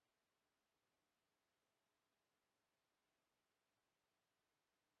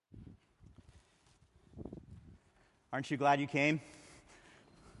Aren't you glad you came?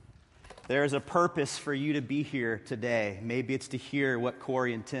 There is a purpose for you to be here today. Maybe it's to hear what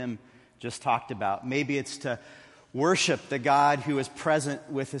Corey and Tim just talked about. Maybe it's to worship the God who is present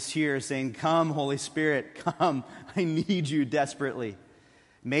with us here, saying, "Come, Holy Spirit, come. I need you desperately."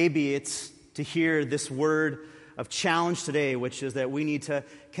 Maybe it's to hear this word of challenge today, which is that we need to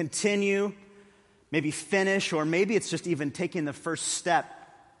continue, maybe finish, or maybe it's just even taking the first step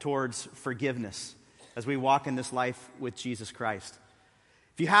towards forgiveness as we walk in this life with Jesus Christ.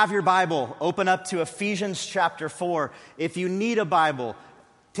 If you have your Bible, open up to Ephesians chapter 4. If you need a Bible,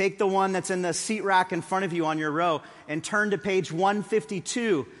 take the one that's in the seat rack in front of you on your row and turn to page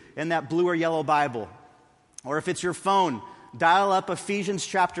 152 in that blue or yellow Bible. Or if it's your phone, dial up Ephesians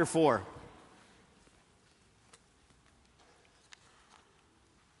chapter 4.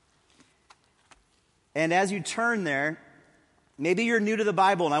 And as you turn there, maybe you're new to the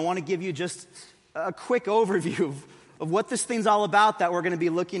Bible, and I want to give you just a quick overview of what this thing's all about that we're going to be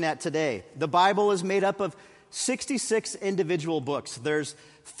looking at today. The Bible is made up of 66 individual books. There's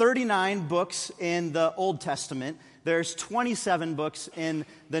 39 books in the Old Testament. There's 27 books in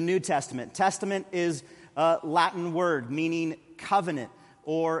the New Testament. Testament is a Latin word meaning covenant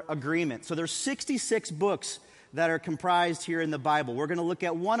or agreement. So there's 66 books that are comprised here in the Bible. We're going to look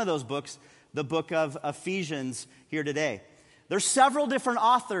at one of those books, the book of Ephesians, here today. There's several different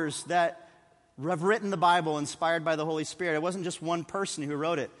authors that have written the Bible inspired by the Holy Spirit. It wasn't just one person who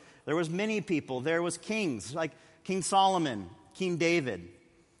wrote it. There was many people. There was kings like King Solomon, King David.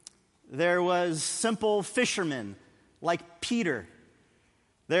 There was simple fishermen like Peter.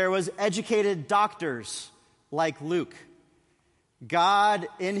 There was educated doctors like Luke. God,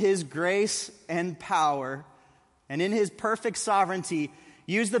 in his grace and power and in his perfect sovereignty,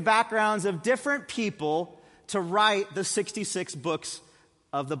 used the backgrounds of different people to write the 66 books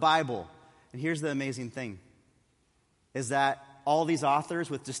of the Bible. And here's the amazing thing, is that all these authors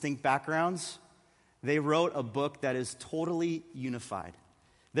with distinct backgrounds, they wrote a book that is totally unified.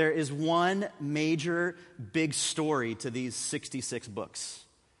 There is one major big story to these 66 books.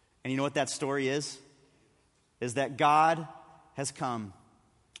 And you know what that story is? Is that God has come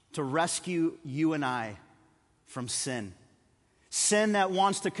to rescue you and I from sin. Sin that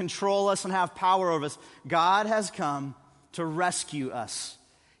wants to control us and have power over us. God has come to rescue us.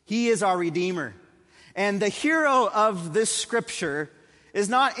 He is our Redeemer. And the hero of this scripture is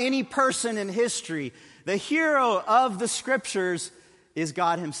not any person in history. The hero of the scriptures is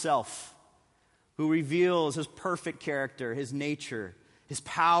God himself, who reveals his perfect character, his nature, his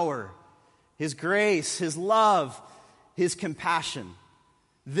power, his grace, his love, his compassion.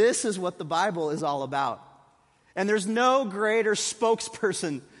 This is what the Bible is all about. And there's no greater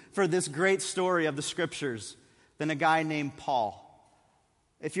spokesperson for this great story of the scriptures than a guy named Paul.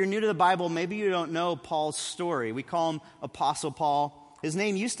 If you're new to the Bible, maybe you don't know Paul's story. We call him Apostle Paul. His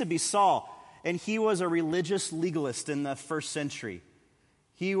name used to be Saul, and he was a religious legalist in the first century.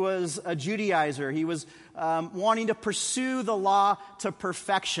 He was a Judaizer. He was wanting to pursue the law to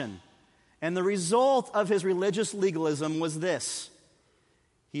perfection. And the result of his religious legalism was this.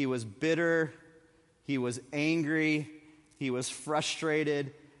 He was bitter, he was angry, he was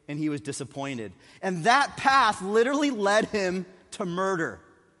frustrated, and he was disappointed. And that path literally led him to murder,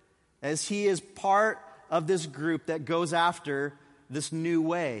 as he is part of this group that goes after this new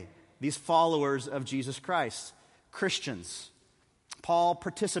way, these followers of Jesus Christ, Christians. Paul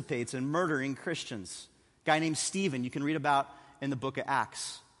participates in murdering Christians. A guy named Stephen, you can read about in the book of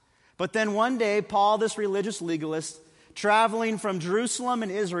Acts. But then one day, Paul, this religious legalist, traveling from Jerusalem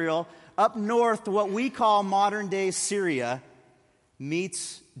and Israel up north to what we call modern-day Syria,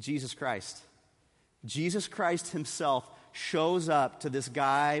 meets Jesus Christ. Jesus Christ himself shows up to this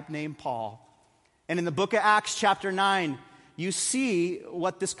guy named Paul. And in the book of Acts chapter 9, you see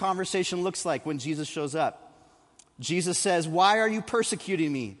what this conversation looks like when Jesus shows up. Jesus says, "Why are you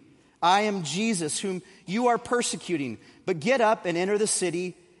persecuting me? I am Jesus whom you are persecuting. But get up and enter the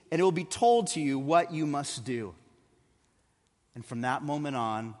city, and it will be told to you what you must do." And from that moment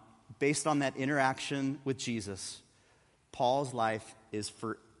on, based on that interaction with Jesus, Paul's life is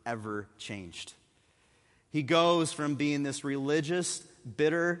forever changed. He goes from being this religious,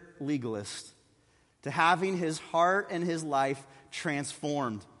 bitter legalist to having his heart and his life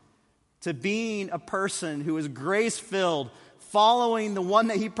transformed, to being a person who is grace-filled, following the one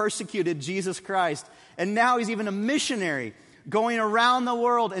that he persecuted, Jesus Christ. And now he's even a missionary, going around the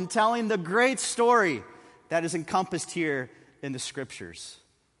world and telling the great story that is encompassed here in the scriptures.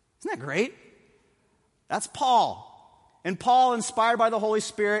 Isn't that great? That's Paul. And Paul, inspired by the Holy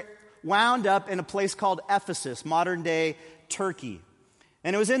Spirit, wound up in a place called Ephesus, modern-day Turkey.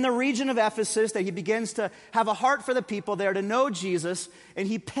 And it was in the region of Ephesus that he begins to have a heart for the people there, to know Jesus, and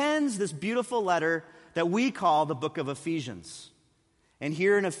he pens this beautiful letter that we call the book of Ephesians. And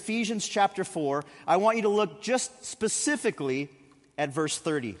here in Ephesians chapter 4, I want you to look just specifically at verse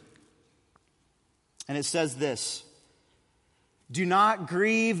 30. And it says this: "Do not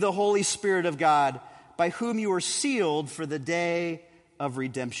grieve the Holy Spirit of God, by whom you are sealed for the day of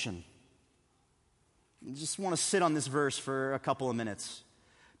redemption." I just want to sit on this verse for a couple of minutes,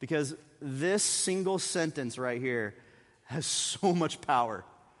 because this single sentence right here has so much power.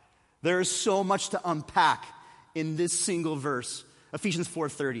 There is so much to unpack in this single verse, Ephesians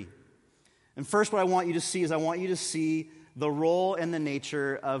 4:30. And first, what I want you to see is I want you to see the role and the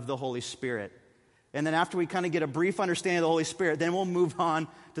nature of the Holy Spirit. And then after we kind of get a brief understanding of the Holy Spirit, then we'll move on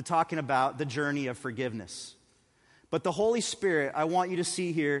to talking about the journey of forgiveness. But the Holy Spirit, I want you to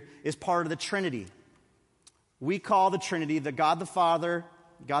see here, is part of the Trinity. We call the Trinity the God the Father,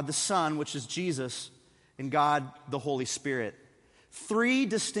 God the Son, which is Jesus, and God the Holy Spirit. 3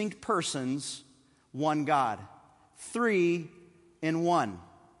 distinct persons, one God. 3 in 1.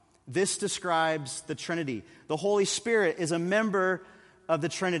 This describes the Trinity. The Holy Spirit is a member of the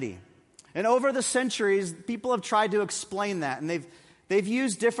Trinity. And over the centuries, people have tried to explain that, and they've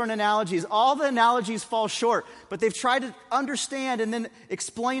used different analogies. All the analogies fall short, but they've tried to understand and then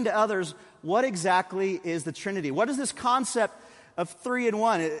explain to others what exactly is the Trinity. What is this concept of 3 in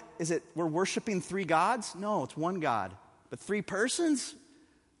 1? Is it we're worshiping 3 gods? No, it's one God. But 3 persons?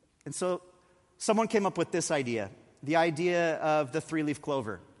 And so someone came up with this idea, the idea of the 3-leaf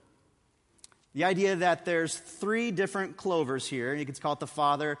clover. The idea that there's 3 different clovers here, and you could call it the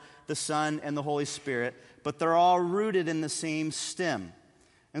Father, the Son, and the Holy Spirit, but they're all rooted in the same stem.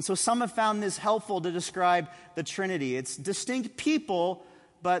 And so some have found this helpful to describe the Trinity. It's distinct people,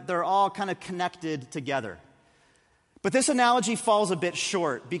 but they're all kind of connected together. But this analogy falls a bit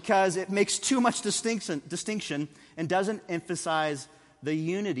short because it makes too much distinction and doesn't emphasize the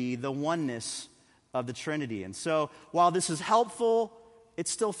unity, the oneness of the Trinity. And so while this is helpful, it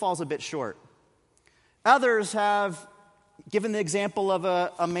still falls a bit short. Others have given the example of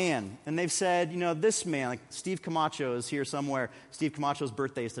a man, and they've said, this man, like Steve Camacho is here somewhere. Steve Camacho's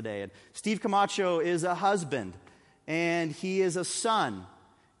birthday is today. And Steve Camacho is a husband, and he is a son,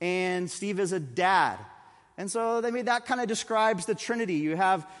 and Steve is a dad. And so that kind of describes the Trinity. You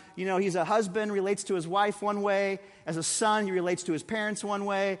have, he's a husband, relates to his wife one way. As a son, he relates to his parents one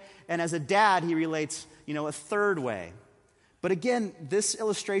way. And as a dad, he relates, a third way. But again, this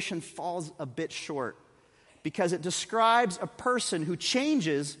illustration falls a bit short because it describes a person who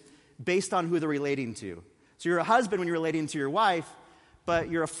changes based on who they're relating to. So you're a husband when you're relating to your wife, but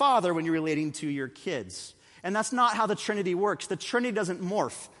you're a father when you're relating to your kids. And that's not how the Trinity works. The Trinity doesn't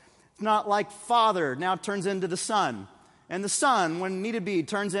morph. It's not like Father now turns into the Son, and the Son, when needed be,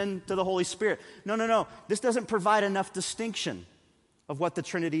 turns into the Holy Spirit. No. This doesn't provide enough distinction of what the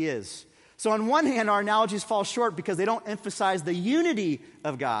Trinity is. So on one hand, our analogies fall short because they don't emphasize the unity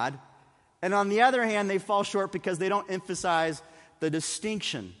of God. And on the other hand, they fall short because they don't emphasize the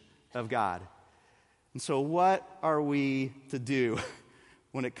distinction of God. And so what are we to do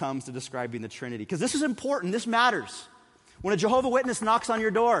when it comes to describing the Trinity? Because this is important. This matters. When a Jehovah's Witness knocks on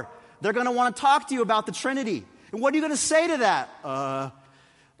your door, they're going to want to talk to you about the Trinity. And what are you going to say to that?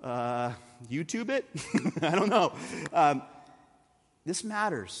 YouTube it? I don't know. This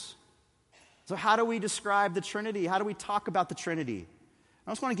matters. So how do we describe the Trinity? How do we talk about the Trinity?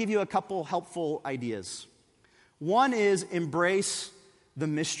 I just want to give you a couple helpful ideas. One is embrace the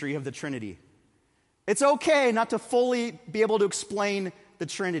mystery of the Trinity. It's okay not to fully be able to explain the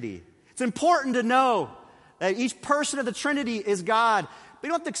Trinity. It's important to know that each person of the Trinity is God, but you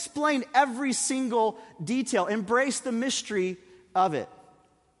don't have to explain every single detail. Embrace the mystery of it.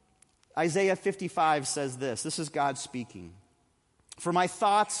 Isaiah 55 says this. This is God speaking. "For my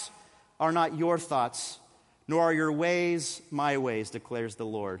thoughts are not your thoughts, nor are your ways my ways, declares the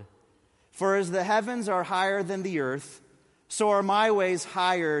Lord. For as the heavens are higher than the earth, so are my ways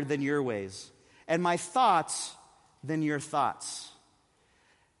higher than your ways, and my thoughts than your thoughts."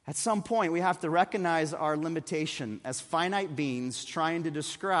 At some point, we have to recognize our limitation as finite beings trying to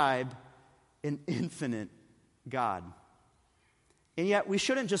describe an infinite God. And yet, we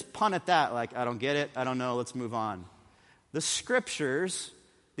shouldn't just punt at that, like, I don't get it, I don't know, let's move on. The Scriptures,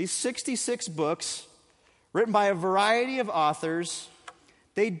 these 66 books, written by a variety of authors,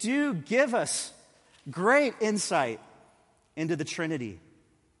 they do give us great insight into the Trinity.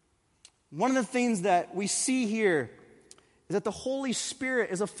 One of the things that we see here is that the Holy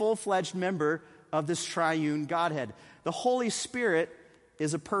Spirit is a full-fledged member of this triune Godhead. The Holy Spirit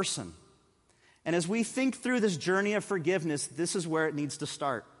is a person. And as we think through this journey of forgiveness, this is where it needs to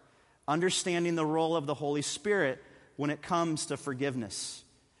start. Understanding the role of the Holy Spirit when it comes to forgiveness.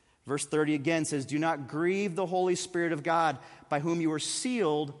 Verse 30 again says, "Do not grieve the Holy Spirit of God, by whom you were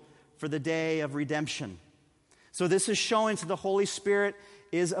sealed for the day of redemption." So this is showing that the Holy Spirit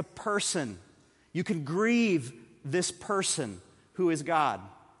is a person. You can grieve this person who is God.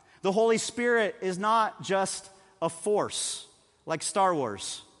 The Holy Spirit is not just a force like Star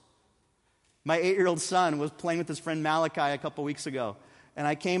Wars. My 8-year-old son was playing with his friend Malachi a couple weeks ago, and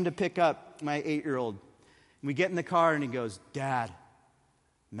I came to pick up my 8-year-old. We get in the car, and he goes, "Dad,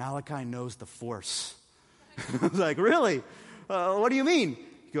 Malachi knows the Force." I was like, "Really? What do you mean?"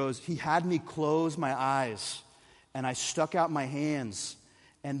 He goes, "He had me close my eyes, and I stuck out my hands,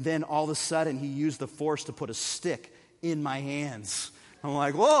 and then all of a sudden he used the Force to put a stick in my hands." I'm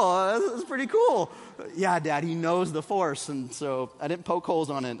like, "Whoa, that's pretty cool." "Yeah, Dad, he knows the Force." And so I didn't poke holes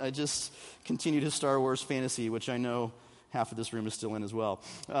on it. I just continued his Star Wars fantasy, which I know half of this room is still in as well.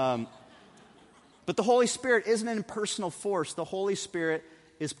 But the Holy Spirit isn't an impersonal force. The Holy Spirit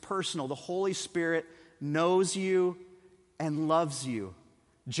is personal. The Holy Spirit knows you and loves you,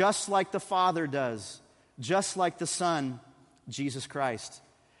 just like the Father does, just like the Son, Jesus Christ.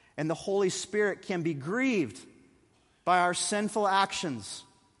 And the Holy Spirit can be grieved by our sinful actions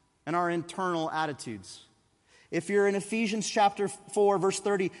and our internal attitudes. If you're in Ephesians chapter 4, verse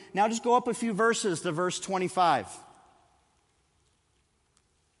 30, now just go up a few verses to verse 25.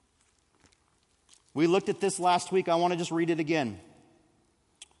 We looked at this last week. I want to just read it again.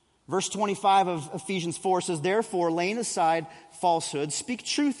 Verse 25 of Ephesians 4 says, "Therefore, laying aside falsehood, speak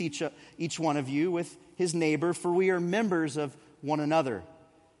truth each one of you with his neighbor, for we are members of one another.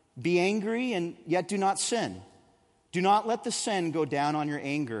 Be angry and yet do not sin. Do not let the sin go down on your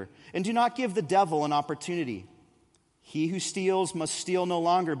anger, and do not give the devil an opportunity. He who steals must steal no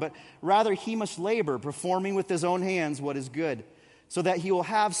longer, but rather he must labor, performing with his own hands what is good, so that he will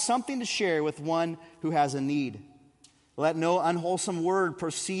have something to share with one who has a need. Let no unwholesome word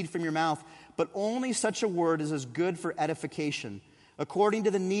proceed from your mouth, but only such a word as is good for edification, according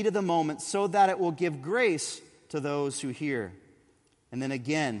to the need of the moment, so that it will give grace to those who hear." And then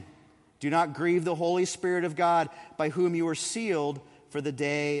again, "Do not grieve the Holy Spirit of God, by whom you were sealed for the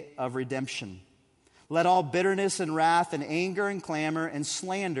day of redemption. Let all bitterness and wrath and anger and clamor and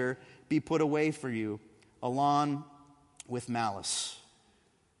slander be put away from you, along with malice."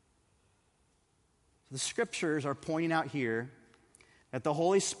 The scriptures are pointing out here that the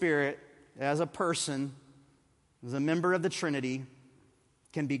Holy Spirit, as a person, as a member of the Trinity,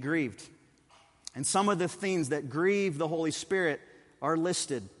 can be grieved. And some of the things that grieve the Holy Spirit are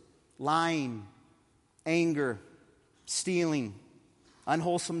listed: lying, anger, stealing,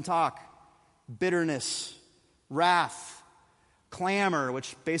 unwholesome talk, bitterness, wrath, clamor,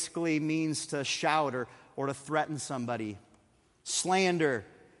 which basically means to shout or to threaten somebody, slander,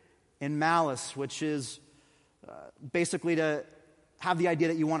 and malice, which is basically to have the idea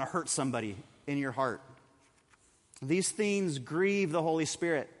that you want to hurt somebody in your heart. These things grieve the Holy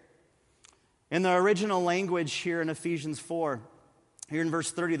Spirit. In the original language here in Ephesians 4, here in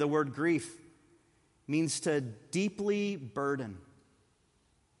verse 30, the word grief means to deeply burden,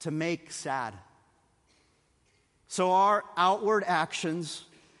 to make sad. So our outward actions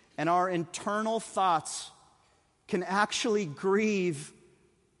and our internal thoughts can actually grieve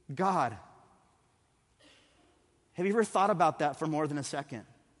God. Have you ever thought about that for more than a second?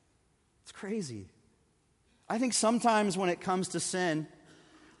 It's crazy. I think sometimes when it comes to sin,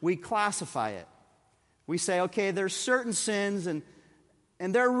 we classify it. We say, okay, there's certain sins and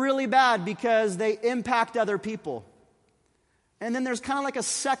they're really bad because they impact other people. And then there's kind of like a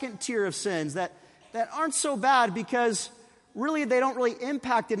second tier of sins that aren't so bad because really they don't really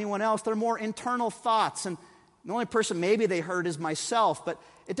impact anyone else. They're more internal thoughts. And the only person maybe they hurt is myself, but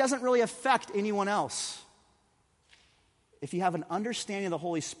it doesn't really affect anyone else. If you have an understanding of the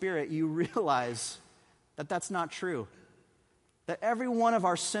Holy Spirit, you realize that that's not true. That every one of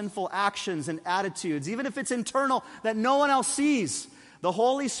our sinful actions and attitudes, even if it's internal, that no one else sees, the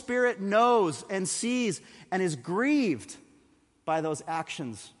Holy Spirit knows and sees and is grieved by those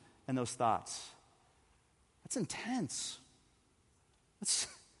actions and those thoughts. That's intense.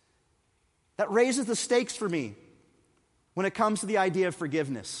 That raises the stakes for me when it comes to the idea of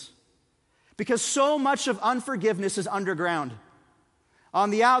forgiveness. Because so much of unforgiveness is underground. On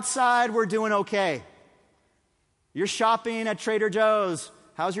the outside, we're doing okay. You're shopping at Trader Joe's.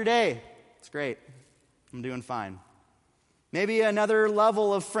 How's your day? It's great. I'm doing fine. Maybe another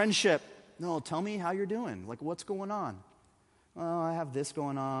level of friendship. No, tell me how you're doing. Like, what's going on? Oh, I have this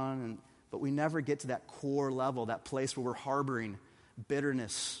going on. But we never get to that core level, that place where we're harboring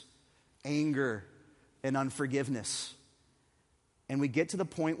bitterness anger, and unforgiveness. And we get to the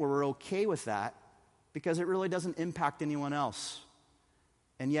point where we're okay with that because it really doesn't impact anyone else.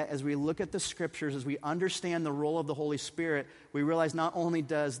 And yet, as we look at the Scriptures, as we understand the role of the Holy Spirit, we realize not only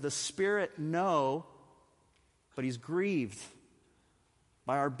does the Spirit know, but He's grieved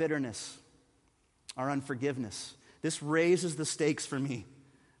by our bitterness, our unforgiveness. This raises the stakes for me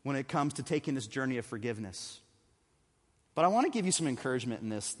when it comes to taking this journey of forgiveness. But I want to give you some encouragement in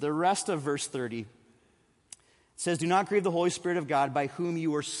this. The rest of verse 30 says, "Do not grieve the Holy Spirit of God, by whom you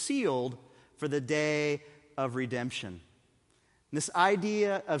were sealed for the day of redemption." And this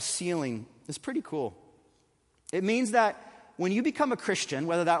idea of sealing is pretty cool. It means that when you become a Christian,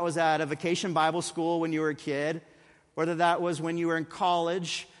 whether that was at a vacation Bible school when you were a kid, whether that was when you were in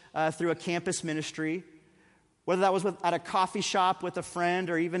college through a campus ministry, whether that was at a coffee shop with a friend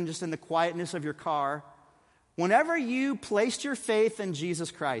or even just in the quietness of your car, whenever you placed your faith in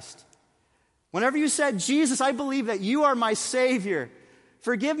Jesus Christ, whenever you said, "Jesus, I believe that you are my Savior.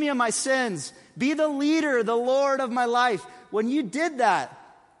 Forgive me of my sins. Be the leader, the Lord of my life." When you did that,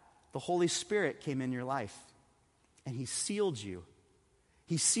 the Holy Spirit came in your life and He sealed you.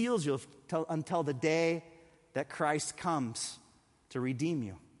 He seals you until the day that Christ comes to redeem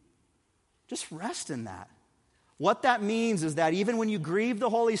you. Just rest in that. What that means is that even when you grieve the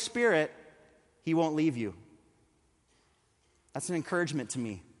Holy Spirit, He won't leave you. That's an encouragement to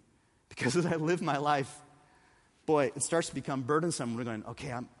me, because as I live my life, boy, it starts to become burdensome. We're going,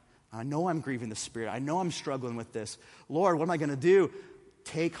 okay, I know I'm grieving the Spirit. I know I'm struggling with this. Lord, what am I going to do?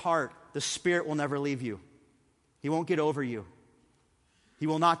 Take heart. The Spirit will never leave you. He won't get over you. He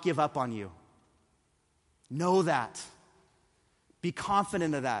will not give up on you. Know that. Be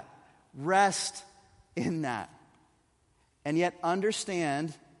confident of that. Rest in that. And yet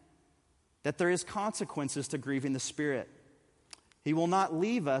understand that there is consequences to grieving the Spirit. He will not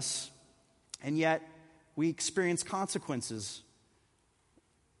leave us, and yet we experience consequences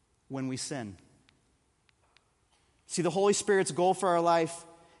when we sin. See, the Holy Spirit's goal for our life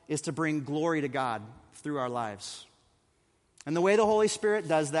is to bring glory to God through our lives. And the way the Holy Spirit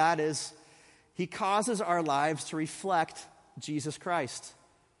does that is He causes our lives to reflect Jesus Christ.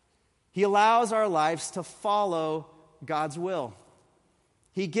 He allows our lives to follow God's will.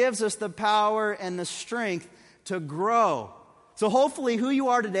 He gives us the power and the strength to grow. So hopefully who you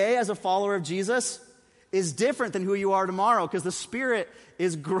are today as a follower of Jesus is different than who you are tomorrow, because the Spirit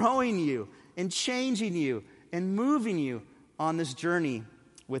is growing you and changing you and moving you on this journey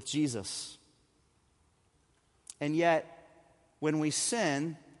with Jesus. And yet, when we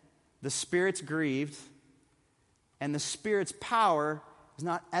sin, the Spirit's grieved, and the Spirit's power is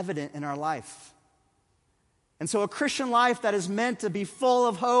not evident in our life. And so a Christian life that is meant to be full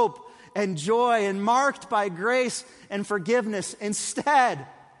of hope and joy and marked by grace and forgiveness instead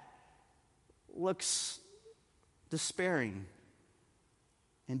looks despairing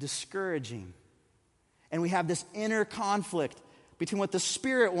and discouraging. And we have this inner conflict between what the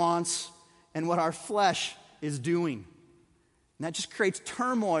Spirit wants and what our flesh is doing. And that just creates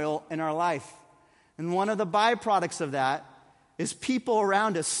turmoil in our life. And one of the byproducts of that is people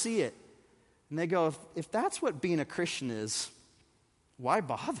around us see it. And they go, if that's what being a Christian is, why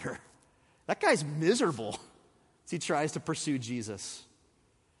bother? That guy's miserable as he tries to pursue Jesus.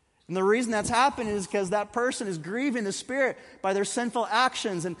 And the reason that's happening is because that person is grieving the Spirit by their sinful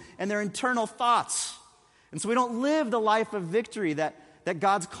actions and their internal thoughts. And so we don't live the life of victory that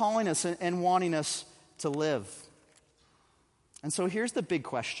God's calling us and wanting us to live. And so here's the big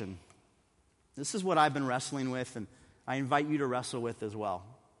question. This is what I've been wrestling with, and I invite you to wrestle with as well.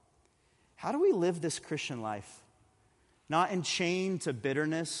 How do we live this Christian life? Not enchained to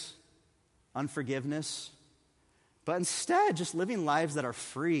bitterness, unforgiveness, but instead just living lives that are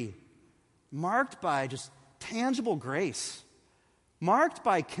free, marked by just tangible grace, marked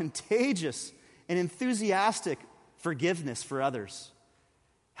by contagious and enthusiastic forgiveness for others.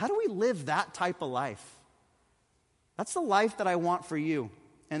 How do we live that type of life? That's the life that I want for you,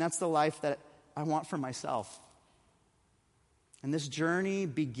 and that's the life that I want for myself. And this journey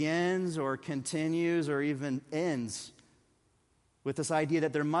begins or continues or even ends with this idea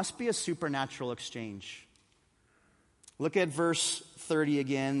that there must be a supernatural exchange. Look at verse 30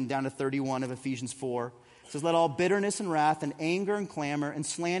 again, down to 31 of Ephesians 4. It says, "Let all bitterness and wrath and anger and clamor and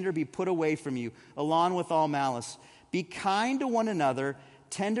slander be put away from you, along with all malice. Be kind to one another,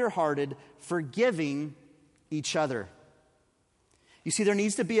 tender-hearted, forgiving each other." You see, there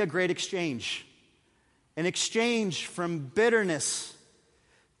needs to be a great exchange. An exchange from bitterness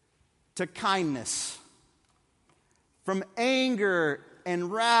to kindness, from anger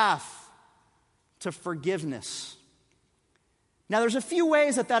and wrath to forgiveness. Now, there's a few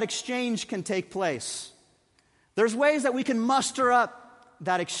ways that exchange can take place. There's ways that we can muster up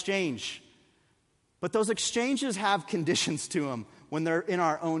that exchange. But those exchanges have conditions to them when they're in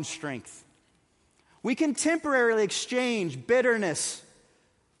our own strength. We can temporarily exchange bitterness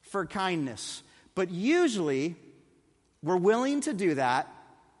for kindness. But usually, we're willing to do that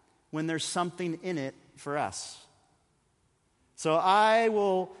when there's something in it for us. So I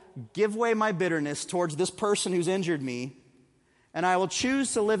will give away my bitterness towards this person who's injured me, and I will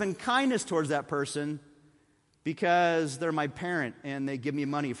choose to live in kindness towards that person because they're my parent and they give me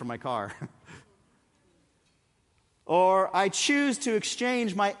money for my car. Or I choose to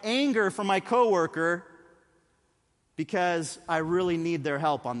exchange my anger for my coworker because I really need their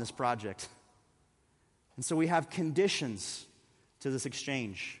help on this project. And so we have conditions to this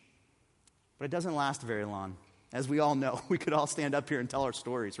exchange. But it doesn't last very long. As we all know, we could all stand up here and tell our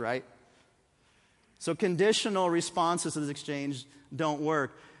stories, right? So conditional responses to this exchange don't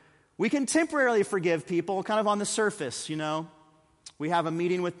work. We can temporarily forgive people, kind of on the surface, you know. We have a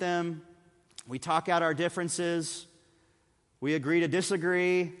meeting with them. We talk out our differences. We agree to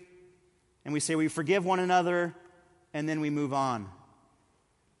disagree. And we say we forgive one another, and then we move on.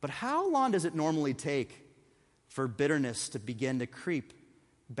 But how long does it normally take for bitterness to begin to creep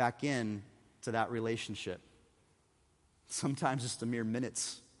back in to that relationship? Sometimes just a mere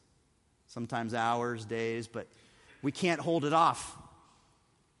minutes, sometimes hours, days, but we can't hold it off.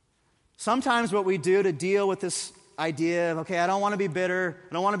 Sometimes what we do to deal with this idea of, okay, I don't want to be bitter,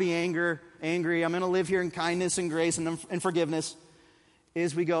 I don't want to be angry, I'm going to live here in kindness and grace and forgiveness,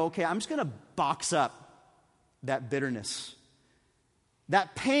 is we go, okay, I'm just going to box up that bitterness.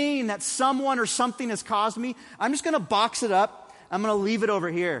 That pain that someone or something has caused me, I'm just going to box it up, I'm going to leave it over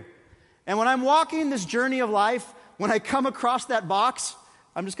here. And when I'm walking this journey of life, when I come across that box,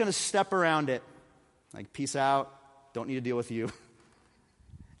 I'm just going to step around it. Like, peace out, don't need to deal with you.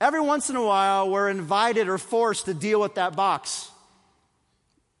 Every once in a while, we're invited or forced to deal with that box.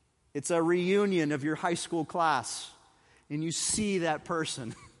 It's a reunion of your high school class, and you see that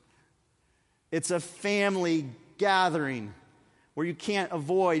person. It's a family gathering where you can't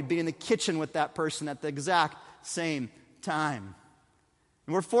avoid being in the kitchen with that person at the exact same time.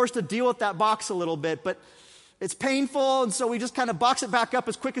 And we're forced to deal with that box a little bit, but it's painful, and so we just kind of box it back up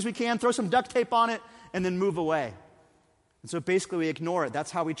as quick as we can, throw some duct tape on it, and then move away. And so basically we ignore it. That's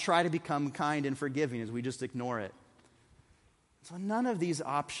how we try to become kind and forgiving, is we just ignore it. So none of these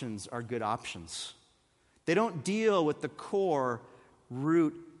options are good options. They don't deal with the core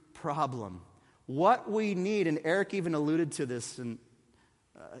root problem. What we need, and Eric even alluded to this in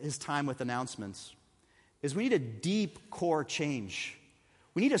his time with announcements, is we need a deep core change.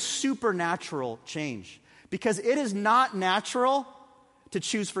 We need a supernatural change. Because it is not natural to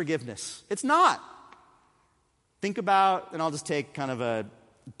choose forgiveness. It's not. Think about, and I'll just take kind of a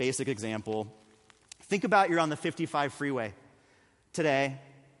basic example. Think about you're on the 55 freeway today.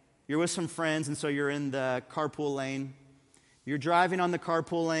 You're with some friends, and so you're in the carpool lane. You're driving on the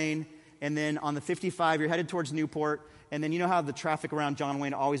carpool lane, and then on the 55, you're headed towards Newport, and then you know how the traffic around John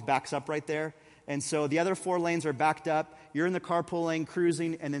Wayne always backs up right there? And so the other 4 lanes are backed up. You're in the carpool lane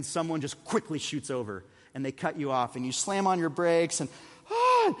cruising, and then someone just quickly shoots over, and they cut you off, and you slam on your brakes, and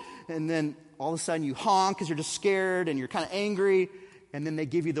then all of a sudden you honk because you're just scared, and you're kind of angry, and then they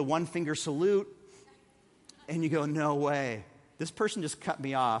give you the 1-finger salute, and you go, no way. This person just cut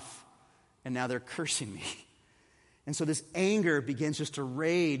me off, and now they're cursing me. And so this anger begins just to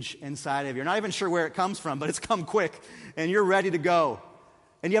rage inside of you. You're not even sure where it comes from, but it's come quick, and you're ready to go.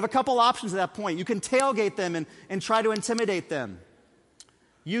 And you have a couple options at that point. You can tailgate them and try to intimidate them.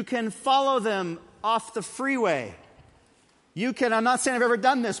 You can follow them off the freeway. You can, I'm not saying I've ever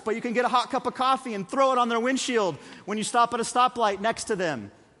done this, but you can get a hot cup of coffee and throw it on their windshield when you stop at a stoplight next to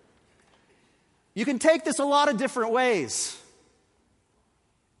them. You can take this a lot of different ways.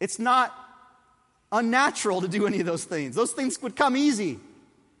 It's not unnatural to do any of those things. Those things would come easy.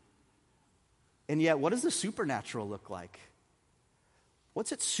 And yet, what does the supernatural look like?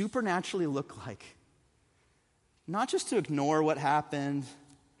 What's it supernaturally look like? Not just to ignore what happened,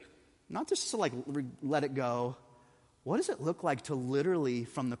 not just to let it go. What does it look like to literally,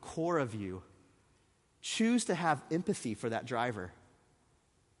 from the core of you, choose to have empathy for that driver?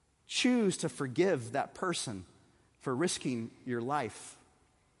 Choose to forgive that person for risking your life.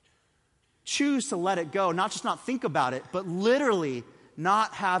 Choose to let it go, not just not think about it, but literally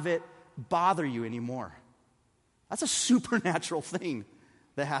not have it bother you anymore. That's a supernatural thing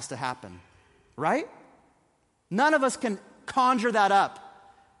that has to happen, right? None of us can conjure that up.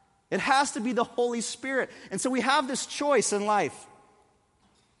 It has to be the Holy Spirit. And so we have this choice in life.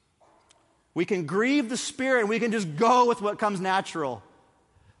 We can grieve the Spirit and we can just go with what comes natural.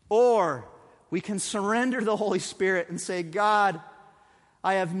 Or we can surrender to the Holy Spirit and say, God,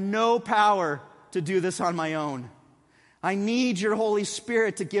 I have no power to do this on my own. I need your Holy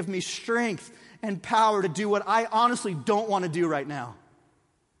Spirit to give me strength and power to do what I honestly don't want to do right now.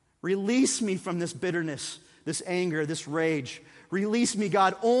 Release me from this bitterness, this anger, this rage. Release me,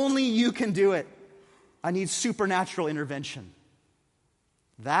 God. Only you can do it. I need supernatural intervention.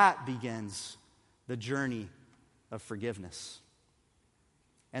 That begins the journey of forgiveness.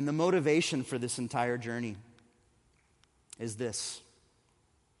 And the motivation for this entire journey is this.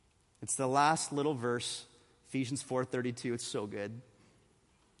 It's the last little verse, Ephesians 4:32. It's so good.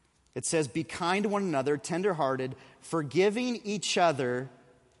 It says, be kind to one another, tenderhearted, forgiving each other,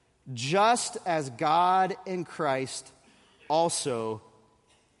 just as God in Christ also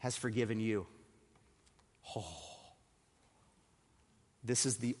has forgiven you. Oh, this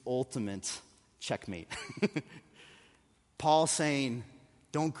is the ultimate checkmate. Paul saying,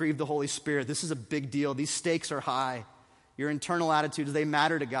 don't grieve the Holy Spirit. This is a big deal. These stakes are high. Your internal attitudes, they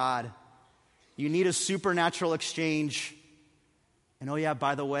matter to God. You need a supernatural exchange. And oh yeah,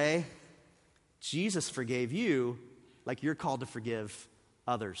 by the way, Jesus forgave you like you're called to forgive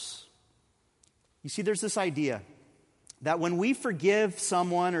others. You see, there's this idea that when we forgive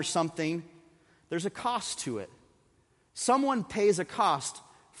someone or something, there's a cost to it. Someone pays a cost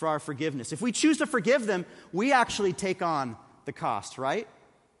for our forgiveness. If we choose to forgive them, we actually take on the cost, right?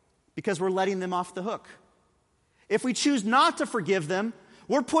 Because we're letting them off the hook. If we choose not to forgive them,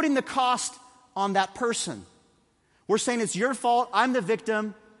 we're putting the cost on that person. We're saying it's your fault, I'm the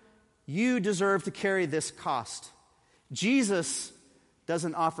victim, you deserve to carry this cost. Jesus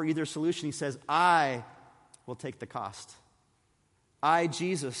doesn't offer either solution. He says, I will take the cost. I,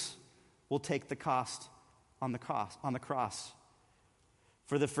 Jesus, will take the cost on the cross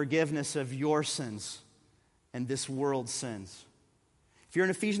for the forgiveness of your sins and this world's sins. If you're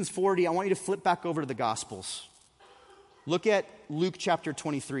in Ephesians 40, I want you to flip back over to the Gospels. Look at Luke chapter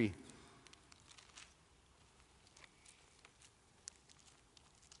 23.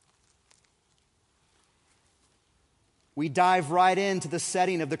 We dive right into the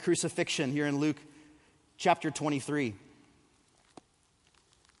setting of the crucifixion here in Luke chapter 23.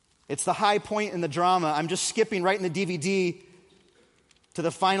 It's the high point in the drama. I'm just skipping right in the DVD to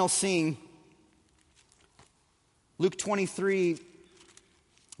the final scene. Luke 23,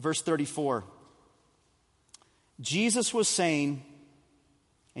 verse 34. Jesus was saying,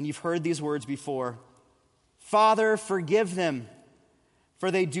 and you've heard these words before, Father, forgive them, for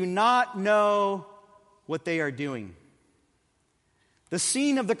they do not know what they are doing. The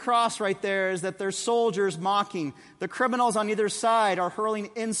scene of the cross right there is that there's soldiers mocking. The criminals on either side are hurling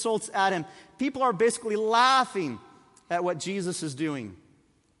insults at him. People are basically laughing at what Jesus is doing.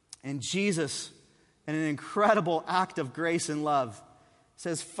 And Jesus, in an incredible act of grace and love,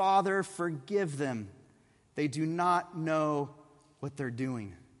 says, Father, forgive them. They do not know what they're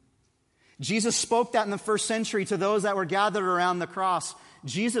doing. Jesus spoke that in the first century to those that were gathered around the cross.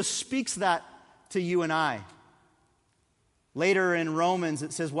 Jesus speaks that to you and I. Later in Romans,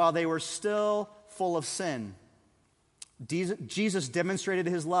 it says, while they were still full of sin, Jesus demonstrated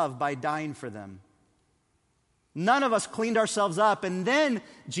his love by dying for them. None of us cleaned ourselves up and then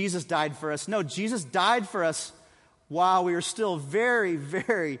Jesus died for us. No, Jesus died for us while we were still very,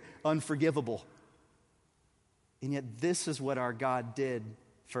 very unforgivable. And yet this is what our God did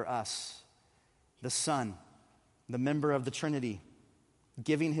for us. The Son, the member of the Trinity,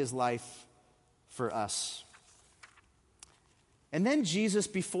 giving his life for us. And then Jesus,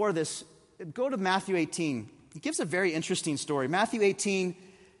 before this, go to Matthew 18. He gives a very interesting story. Matthew 18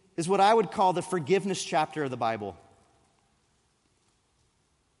 is what I would call the forgiveness chapter of the Bible.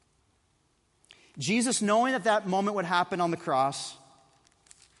 Jesus, knowing that that moment would happen on the cross,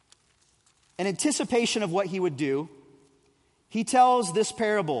 in anticipation of what he would do, he tells this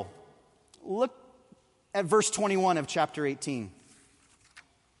parable. Look at verse 21 of chapter 18.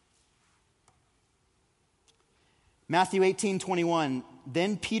 Matthew 18:21.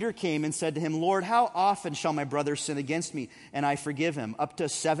 Then Peter came and said to him, Lord, how often shall my brother sin against me and I forgive him? Up to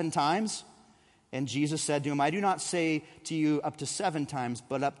 7 times? And Jesus said to him, I do not say to you up to 7 times,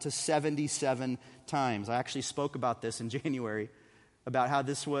 but up to 77 times. I actually spoke about this in January, about how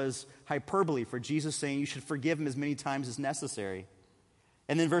this was hyperbole for Jesus saying you should forgive him as many times as necessary.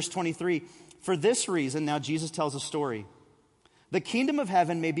 And then verse 23, for this reason, now Jesus tells a story. The kingdom of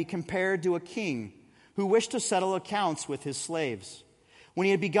heaven may be compared to a king who wished to settle accounts with his slaves. When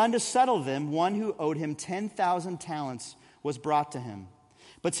he had begun to settle them, one who owed him 10,000 talents was brought to him.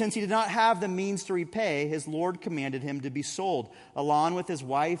 But since he did not have the means to repay, his Lord commanded him to be sold, along with his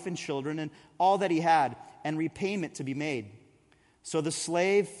wife and children and all that he had, and repayment to be made. So the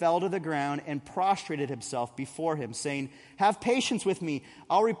slave fell to the ground and prostrated himself before him, saying, "Have patience with me,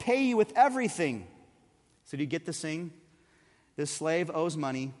 I'll repay you with everything." So do you get the thing? This slave owes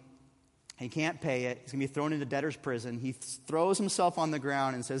money. He can't pay it. He's going to be thrown into debtor's prison. He throws himself on the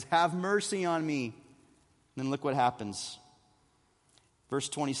ground and says, "Have mercy on me." And then look what happens. Verse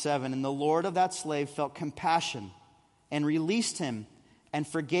 27, and the Lord of that slave felt compassion and released him and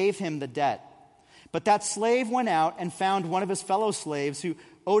forgave him the debt. But that slave went out and found one of his fellow slaves who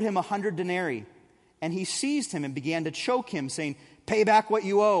owed him 100 denarii. And he seized him and began to choke him, saying, "Pay back what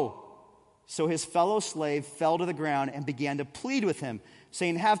you owe." So his fellow slave fell to the ground and began to plead with him,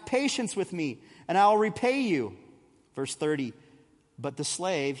 saying, "Have patience with me, and I will repay you." Verse 30, but the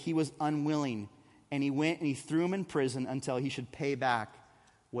slave, he was unwilling, and he went and he threw him in prison until he should pay back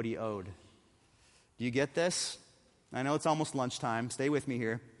what he owed. Do you get this? I know it's almost lunchtime. Stay with me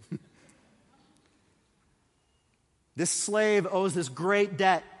here. This slave owes this great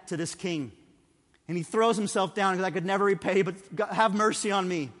debt to this king. And he throws himself down because I could never repay, but have mercy on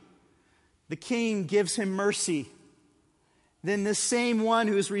me. The king gives him mercy. Then this same one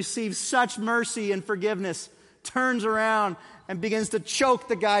who's received such mercy and forgiveness turns around and begins to choke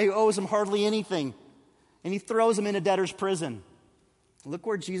the guy who owes him hardly anything. And he throws him into debtor's prison. Look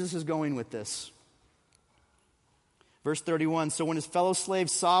where Jesus is going with this. Verse 31, so when his fellow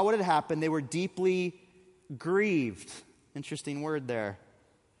slaves saw what had happened, they were deeply grieved. Interesting word there.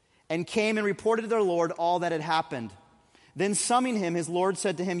 And came and reported to their Lord all that had happened. Then summoning him, his Lord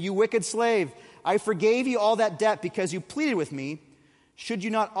said to him, "You wicked slave, I forgave you all that debt because you pleaded with me. Should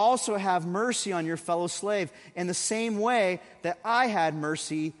you not also have mercy on your fellow slave in the same way that I had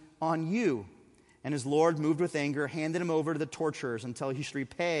mercy on you?" And his Lord, moved with anger, handed him over to the torturers until he should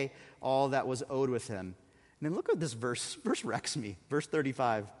repay all that was owed with him. And then look at this verse. Verse wrecks me. Verse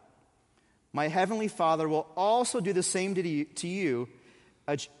 35. My heavenly Father will also do the same to you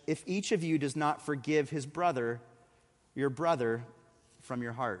if each of you does not forgive his brother, your brother, from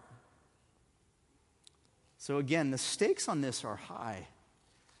your heart. So again, the stakes on this are high.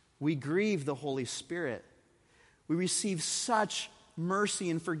 We grieve the Holy Spirit. We receive such mercy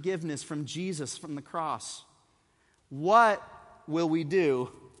and forgiveness from Jesus from the cross. What will we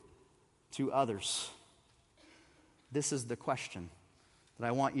do to others? This is the question that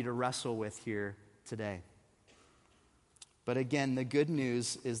I want you to wrestle with here today. But again, the good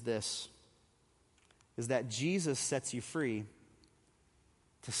news is this, is that Jesus sets you free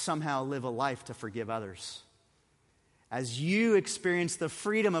to somehow live a life to forgive others. As you experience the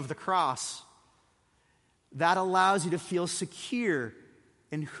freedom of the cross, that allows you to feel secure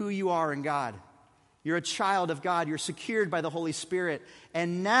in who you are in God. You're a child of God. You're secured by the Holy Spirit.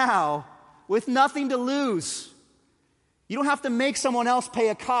 And now, with nothing to lose, you don't have to make someone else pay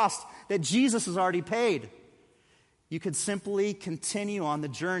a cost that Jesus has already paid. You could simply continue on the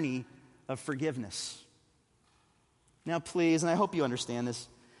journey of forgiveness. Now, please, and I hope you understand this,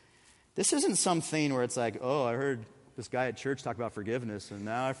 this isn't something where it's like, oh, I heard this guy at church talk about forgiveness, and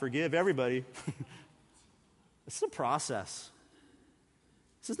now I forgive everybody. This is a process.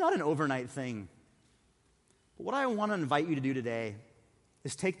 This is not an overnight thing. But what I want to invite you to do today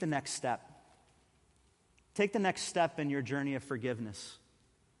is take the next step. Take the next step in your journey of forgiveness.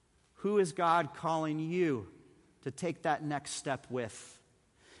 Who is God calling you to take that next step with?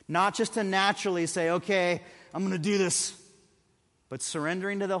 Not just to naturally say, okay, I'm going to do this, but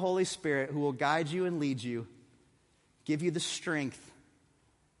surrendering to the Holy Spirit who will guide you and lead you, give you the strength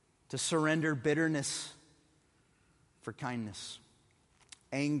to surrender bitterness for kindness,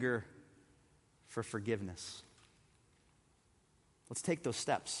 anger for forgiveness. Let's take those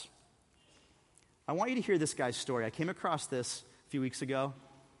steps. I want you to hear this guy's story. I came across this a few weeks ago,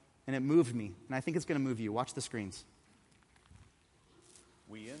 and it moved me, and I think it's going to move you. Watch the screens.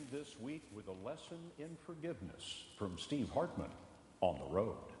 We end this week with a lesson in forgiveness from Steve Hartman on the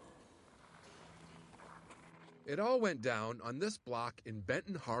road. It all went down on this block in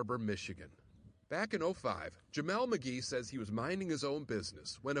Benton Harbor, Michigan. Back in 2005, Jamel McGee says he was minding his own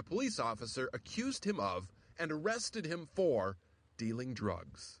business when a police officer accused him of and arrested him for dealing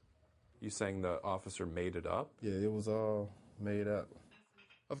drugs. You saying the officer made it up? Yeah, it was all made up.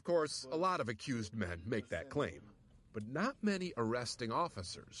 Of course, a lot of accused men make that claim, but not many arresting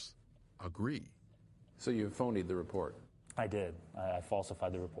officers agree. So you phonied the report? I did. I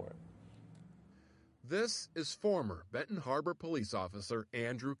falsified the report. This is former Benton Harbor police officer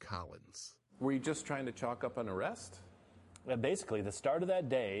Andrew Collins. Were you just trying to chalk up an arrest? Basically, the start of that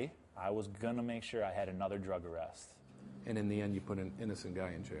day, I was going to make sure I had another drug arrest. And in the end, you put an innocent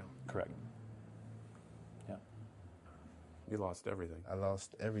guy in jail. Correct. Yeah. You lost everything. I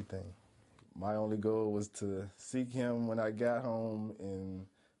lost everything. My only goal was to seek him when I got home and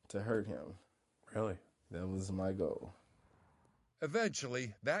to hurt him. Really? That was my goal.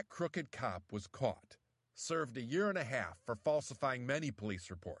 Eventually, that crooked cop was caught, served a year and a half for falsifying many police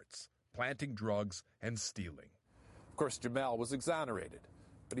reports, planting drugs, and stealing. Of course, Jamel was exonerated,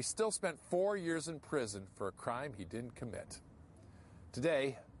 but he still spent 4 years in prison for a crime he didn't commit.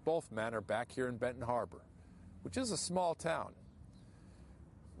 Today, both men are back here in Benton Harbor, which is a small town.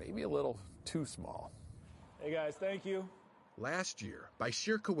 Maybe a little too small. Hey, guys, thank you. Last year, by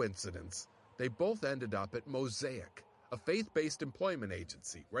sheer coincidence, they both ended up at Mosaic, a faith-based employment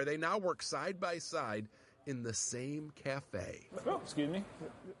agency where they now work side by side in the same cafe. Oh, excuse me.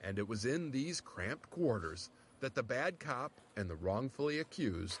 And it was in these cramped quarters that the bad cop and the wrongfully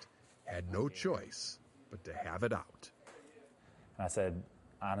accused had no choice but to have it out. And I said,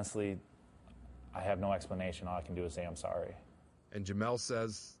 honestly, I have no explanation. All I can do is say I'm sorry. And Jamel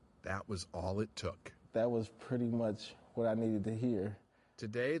says that was all it took. That was pretty much what I needed to hear.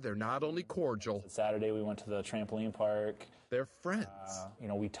 Today, they're not only cordial, Saturday, we went to the trampoline park. they're friends.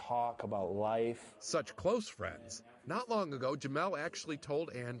 We talk about life. Such close friends. Not long ago, Jamel actually told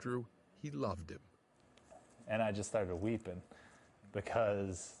Andrew he loved him. And I just started weeping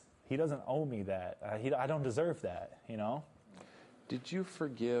because he doesn't owe me that. I don't deserve that, Did you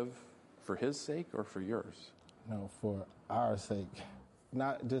forgive for his sake or for yours? No, for our sake.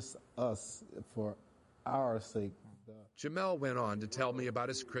 Not just us, for our sake. Jamel went on to tell me about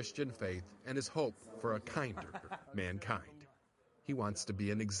his Christian faith and his hope for a kinder mankind. He wants to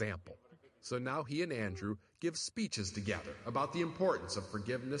be an example. So now he and Andrew give speeches together about the importance of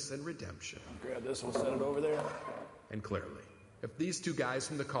forgiveness and redemption. Grab this, we'll set it over there. And clearly, if these two guys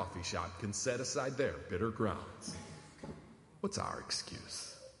from the coffee shop can set aside their bitter grounds, what's our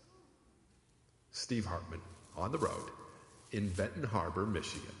excuse? Steve Hartman, on the road in Benton Harbor,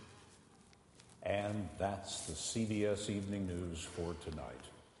 Michigan. And that's the CBS Evening News for tonight.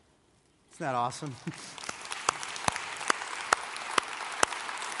 Isn't that awesome?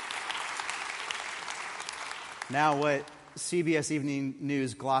 Now, what CBS Evening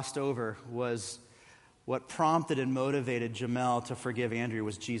News glossed over was what prompted and motivated Jamel to forgive Andrew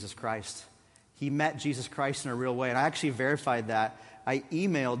was Jesus Christ. He met Jesus Christ in a real way, and I actually verified that. I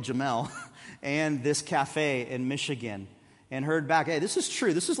emailed Jamel and this cafe in Michigan and heard back, hey, this is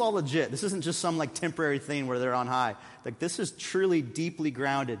true. This is all legit. This isn't just some temporary thing where they're on high. This is truly deeply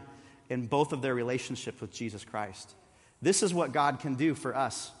grounded in both of their relationships with Jesus Christ. This is what God can do for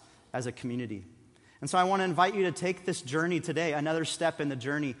us as a community. And so I want to invite you to take this journey today, another step in the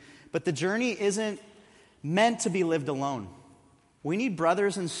journey. But the journey isn't meant to be lived alone. We need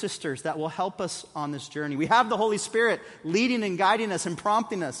brothers and sisters that will help us on this journey. We have the Holy Spirit leading and guiding us and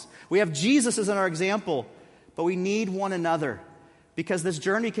prompting us. We have Jesus as our example, but we need one another because this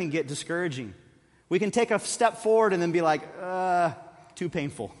journey can get discouraging. We can take a step forward and then be like, too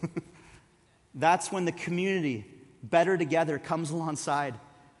painful. That's when the community, better together, comes alongside,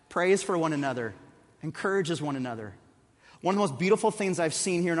 prays for one another, encourages one another. One of the most beautiful things I've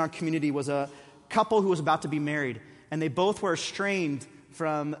seen here in our community was a couple who was about to be married, and they both were estranged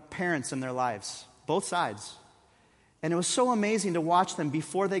from parents in their lives, both sides. And it was so amazing to watch them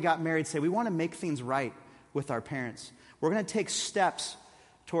before they got married say, we want to make things right with our parents. We're going to take steps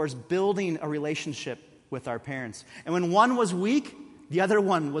towards building a relationship with our parents. And when one was weak, the other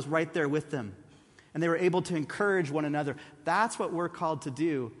one was right there with them. And they were able to encourage one another. That's what we're called to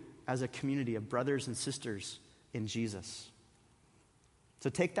do as a community of brothers and sisters in Jesus. So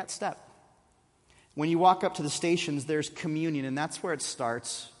take that step. When you walk up to the stations, there's communion, and that's where it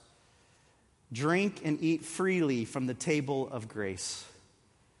starts. Drink and eat freely from the table of grace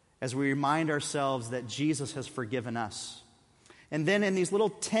as we remind ourselves that Jesus has forgiven us. And then in these little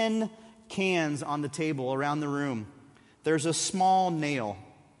tin cans on the table around the room, there's a small nail.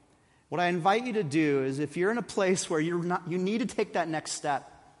 What I invite you to do is if you're in a place where you need to take that next step,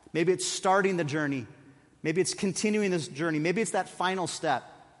 maybe it's starting the journey, maybe it's continuing this journey, maybe it's that final step,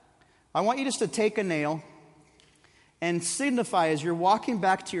 I want you just to take a nail and signify as you're walking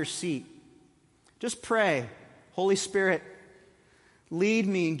back to your seat, just pray, Holy Spirit, lead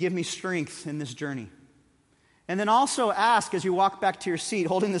me and give me strength in this journey. And then also ask as you walk back to your seat,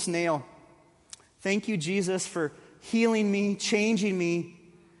 holding this nail, thank you, Jesus, for healing me, changing me.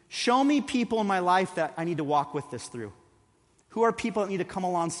 Show me people in my life that I need to walk with this through. Who are people that need to come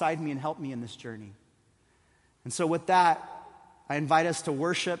alongside me and help me in this journey? And so with that, I invite us to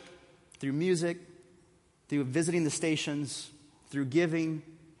worship through music, through visiting the stations, through giving.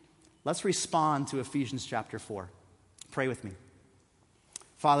 Let's respond to Ephesians chapter 4. Pray with me.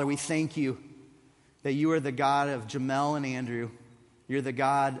 Father, we thank you that you are the God of Jamel and Andrew. You're the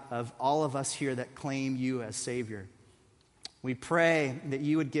God of all of us here that claim you as Savior. We pray that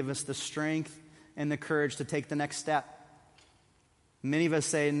you would give us the strength and the courage to take the next step. Many of us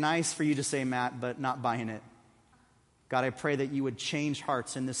say, nice for you to say, Matt, but not buying it. God, I pray that you would change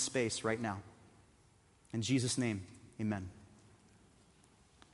hearts in this space right now. In Jesus' name, amen.